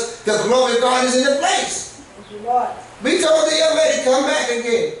 Because the glory of God is in the place. Thank you, Lord. We told the young lady, come back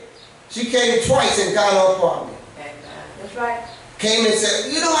again. She came twice and got her apartment. That's right. Came and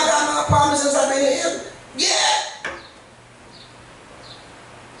said, you know, I got my apartment since I've been here. Yeah.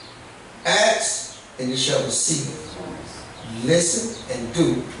 Ask and you shall receive. Listen and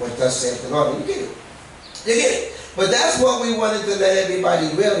do what thus saith the Lord. You get it. You get it. But that's what we wanted to let everybody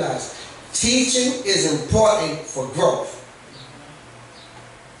realize. Teaching is important for growth.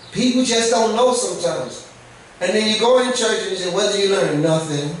 People just don't know sometimes. And then you go in church and you say, what did you learn?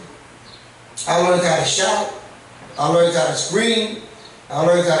 Nothing. I learned how to shout. I learned how to scream. I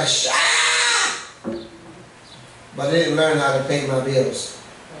learned how to shout. But I didn't learn how to pay my bills.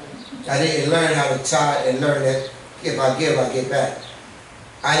 I didn't learn how to tithe and learn that if I give, I get back.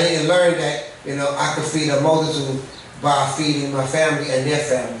 I didn't learn that, you know, I could feed a multitude by feeding my family and their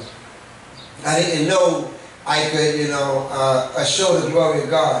family. I didn't know I could, you know, show the glory of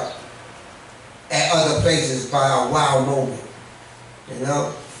God at other places by a wow moment, you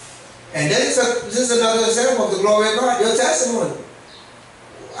know. And this is another example of the glory of God, your testimony.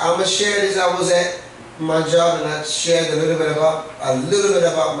 I'm going to share this. I was at my job and I shared a little bit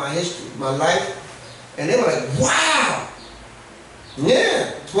about my history, my life. And they were like, wow.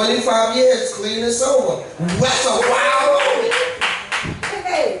 Yeah, 25 years clean and sober. That's a wow moment.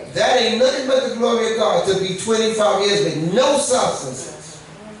 That ain't nothing but the glory of God to be 25 years with no substances.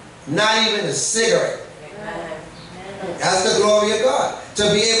 Not even a cigarette. That's the glory of God. To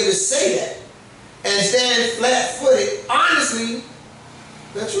be able to say that and stand flat-footed, honestly,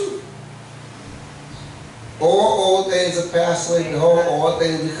 the truth. All things are passed away, behold, all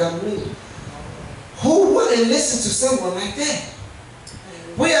things become new. Who wouldn't listen to someone like that?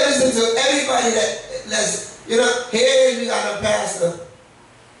 We are listening to everybody that's, you know, here you got a pastor.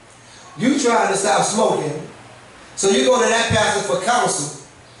 You trying to stop smoking, so you go to that pastor for counsel,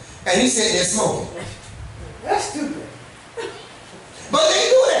 and he's sitting there smoking. That's stupid. But they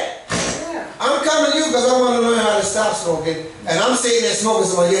do that. Yeah. I'm coming to you because I want to learn how to stop smoking, and I'm sitting there smoking.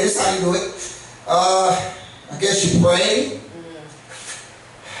 So yeah, this is how you do it. I guess you pray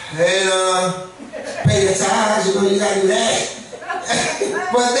and pay your tithes. You know you gotta do that.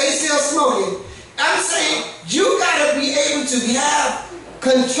 But they still smoking. I'm saying you gotta be able to have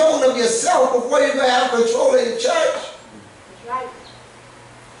control of yourself before you can have control of the church. That's right.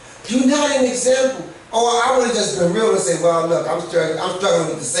 You're not an example. Or I would have just been real and say, well, look, I'm struggling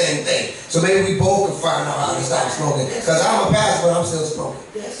with the same thing. So maybe we both can find out how to stop smoking. Because I'm a pastor, but I'm still smoking.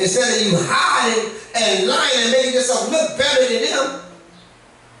 Yes. Instead of you hiding and lying and making yourself look better than them,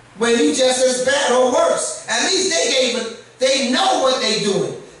 when you just as bad or worse. At least they know what they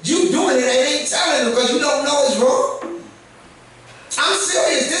doing. You doing it and they ain't telling them because you don't know it's wrong. I'm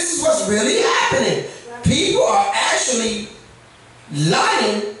serious. This is what's really happening. People are actually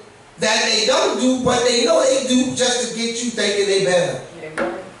lying that they don't do, but they know they do just to get you thinking they better.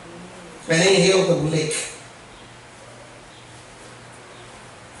 And they ain't healed the lick.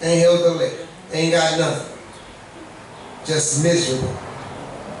 They ain't healed the lick. They ain't got nothing. Just miserable.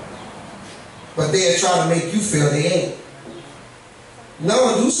 But they'll try to make you feel they ain't.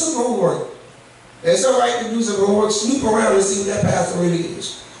 No, do some homework. It's all right to do some homework. Snoop around and see what that pastor really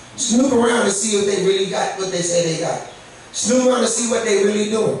is. Snoop around and see what they really got, what they say they got. Snoop around and see what they really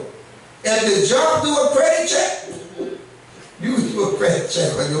doing. If the job do a credit check, you do a credit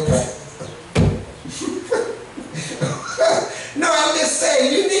check on your pastor. No, I'm just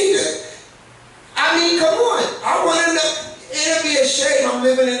saying, you need to, I mean, come on. I want to know, it'll be a shame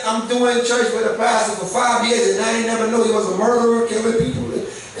I'm doing church with a pastor for 5 years and I didn't never know he was a murderer, killing people,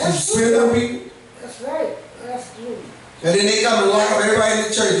 spitting on people. That's right. That's true. And then they come and lock up everybody in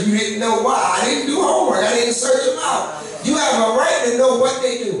the church. You didn't know why. I didn't do homework. I didn't search them out. You have a right to know what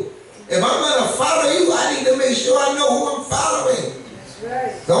they do. If I'm going to follow you, I need to make sure I know who I'm following.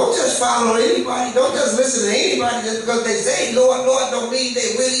 Right. Don't just follow anybody. Don't just listen to anybody just because they say Lord, Lord don't mean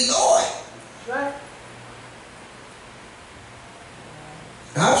they really Lord. Right.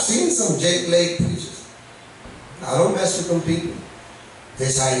 I've seen some Jake Lake preachers. I don't mess with them people.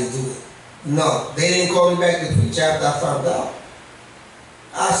 That's how you do it. No, they didn't call me back to preach after I found out.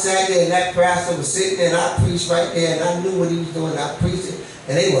 I sat there and that pastor was sitting there and I preached right there and I knew what he was doing. I preached it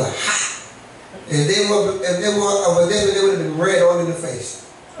and they were hot. If they would have been red all in the face.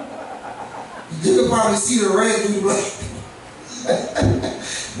 You could probably see the red through the blood.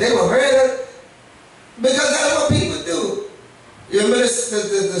 They were red because that's what people do. You remember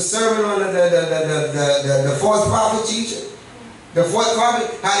the sermon on the false prophet teacher? The false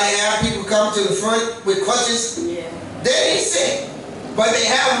prophet, how they have people come to the front with crutches? Yeah. They ain't sick. But they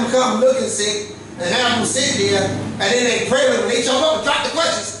have them come looking sick and have them sit there and then they pray with them. They jump up and drop the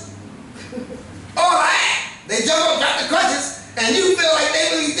crutches. All right. They jump up, drop the crutches, and you feel like they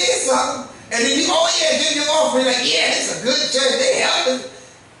really did something. And then you, oh yeah, give your offering, like, yeah, it's a good church, they helping.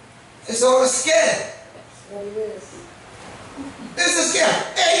 It's all a scam. That's what it is. It's a scam.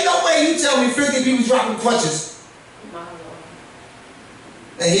 Ain't no way you tell me 50 people dropping crutches.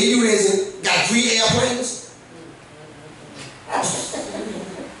 And here you is and got 3 airplanes.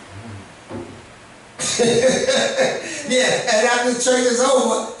 Yeah, and after the church is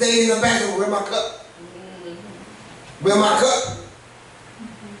over, they in the back and where my cup? Where my cup?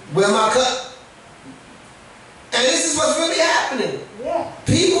 Where my cup? And this is what's really happening. Yeah.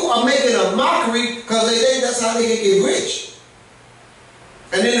 People are making a mockery because they think that's how they can get rich.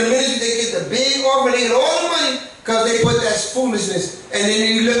 And then the minute they get the big offering, they get all the money because they put that foolishness. And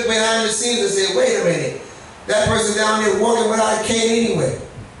then you look behind the scenes and say, wait a minute, that person down there walking without a cane anyway.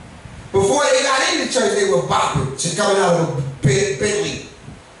 Before they got into church, they were bopping, just coming out of a Bentley.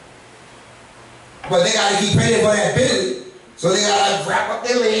 But they got to keep paying for that Bentley, so they got to wrap up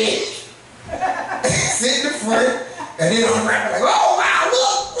their legs, sit in the front, and then unwrap it like, oh wow,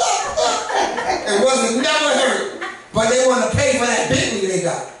 look. It wasn't never hurt, but they want to pay for that Bentley they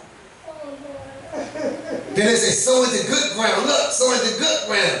got. Then they say, sow into good ground. Look, sow into good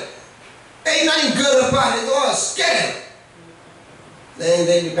ground. Ain't nothing good about it. It's all a scam. They ain't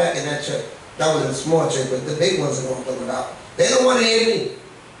letting me back in that church. That was a small church, but the big ones are going to talk about. They don't want to hear me.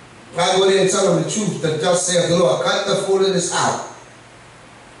 I go there and tell them the truth. The thus saith the Lord. Cut the foolishness out.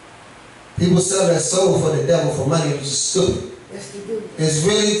 People sell their soul for the devil for money, which is stupid. Yes, they do. It's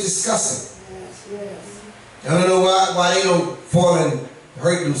really disgusting. Yes, yes. I don't know why they don't fall and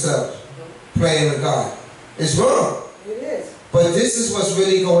hurt themselves playing with God. It's wrong. It is. But this is what's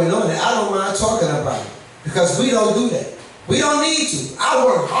really going on, and I don't mind talking about it because we don't do that. We don't need to. I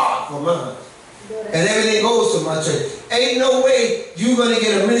work hard for mine. And everything goes to my church. Ain't no way you're going to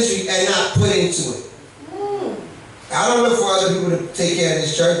get a ministry and not put into it. I don't look for other people to take care of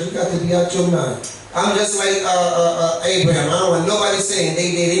this church. You got to be out your mind. I'm just like Abraham. I don't want nobody saying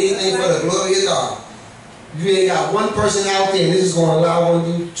they did anything for the glory of God. You ain't got one person out there, and this is going to allow on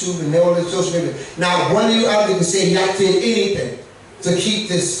YouTube and all the social media. Now, one of you out there can say y'all did anything to keep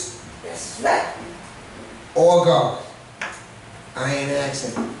this. That's right. Or God. I ain't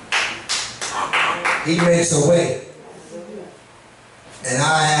asking. He makes a way. And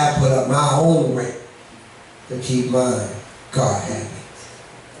I have put up my own rent to keep my God happy.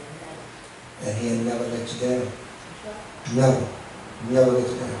 And he'll never let you down. Never. Never let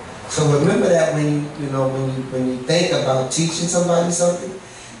you down. So remember that when you think about teaching somebody something,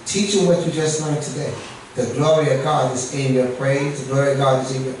 teach them what you just learned today. The glory of God is in your praise. The glory of God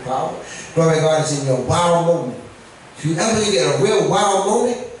is in your power. The glory of God is in your wow moment. If you ever get a real wow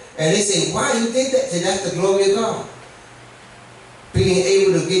moment, and they say, why you did that? Say, that's the glory of God. Being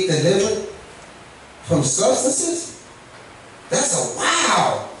able to get delivered from substances, that's a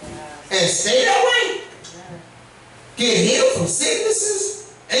wow. And stay that way. Get healed from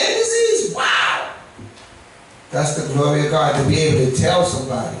sicknesses and disease. Wow. That's the glory of God, to be able to tell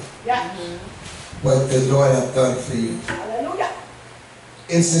somebody. Yeah. what the Lord have done for you. Hallelujah.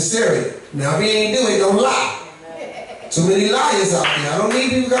 In sincerity. Now if you ain't do it, don't lie. Too many liars out there. I don't need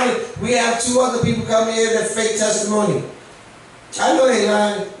people coming. We have 2 other people coming here that fake testimony. I know they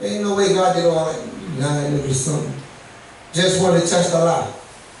lying. There ain't no way God did all that. You lying or something. Just want to test a lie.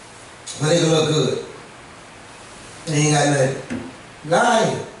 But they can look good. They ain't got nothing.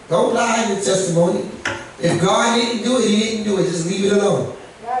 Lie. Don't lie in the testimony. If God didn't do it, He didn't do it. Just leave it alone.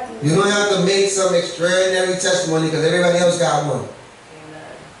 You don't have to make some extraordinary testimony because everybody else got one.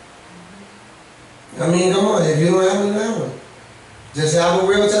 I mean, come on. If you don't have one, you don't have one. Just have a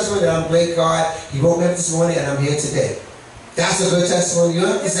real testimony. I'm great God. He woke me up this morning and I'm here today. That's a good testimony. You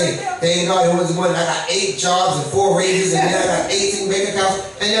don't have to say, thank God it was the morning. I got 8 jobs and 4 raises and then I got 18 bank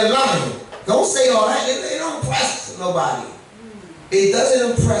accounts. And you're lying. Don't say all that. It don't impress nobody. It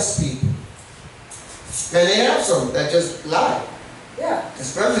doesn't impress people. And they have some that just lie. Yeah.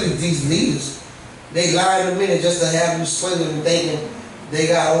 Especially these leaders. They lie in a minute just to have you swinging and thinking they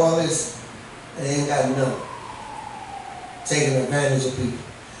got all this. They ain't got none. Taking advantage of people.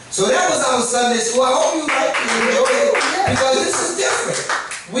 So that was our Sunday school. I hope you like it and enjoy it. Because this is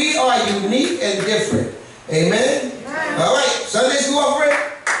different. We are unique and different. Amen? All right. Sunday school offering.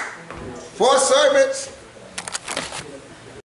 4 servants.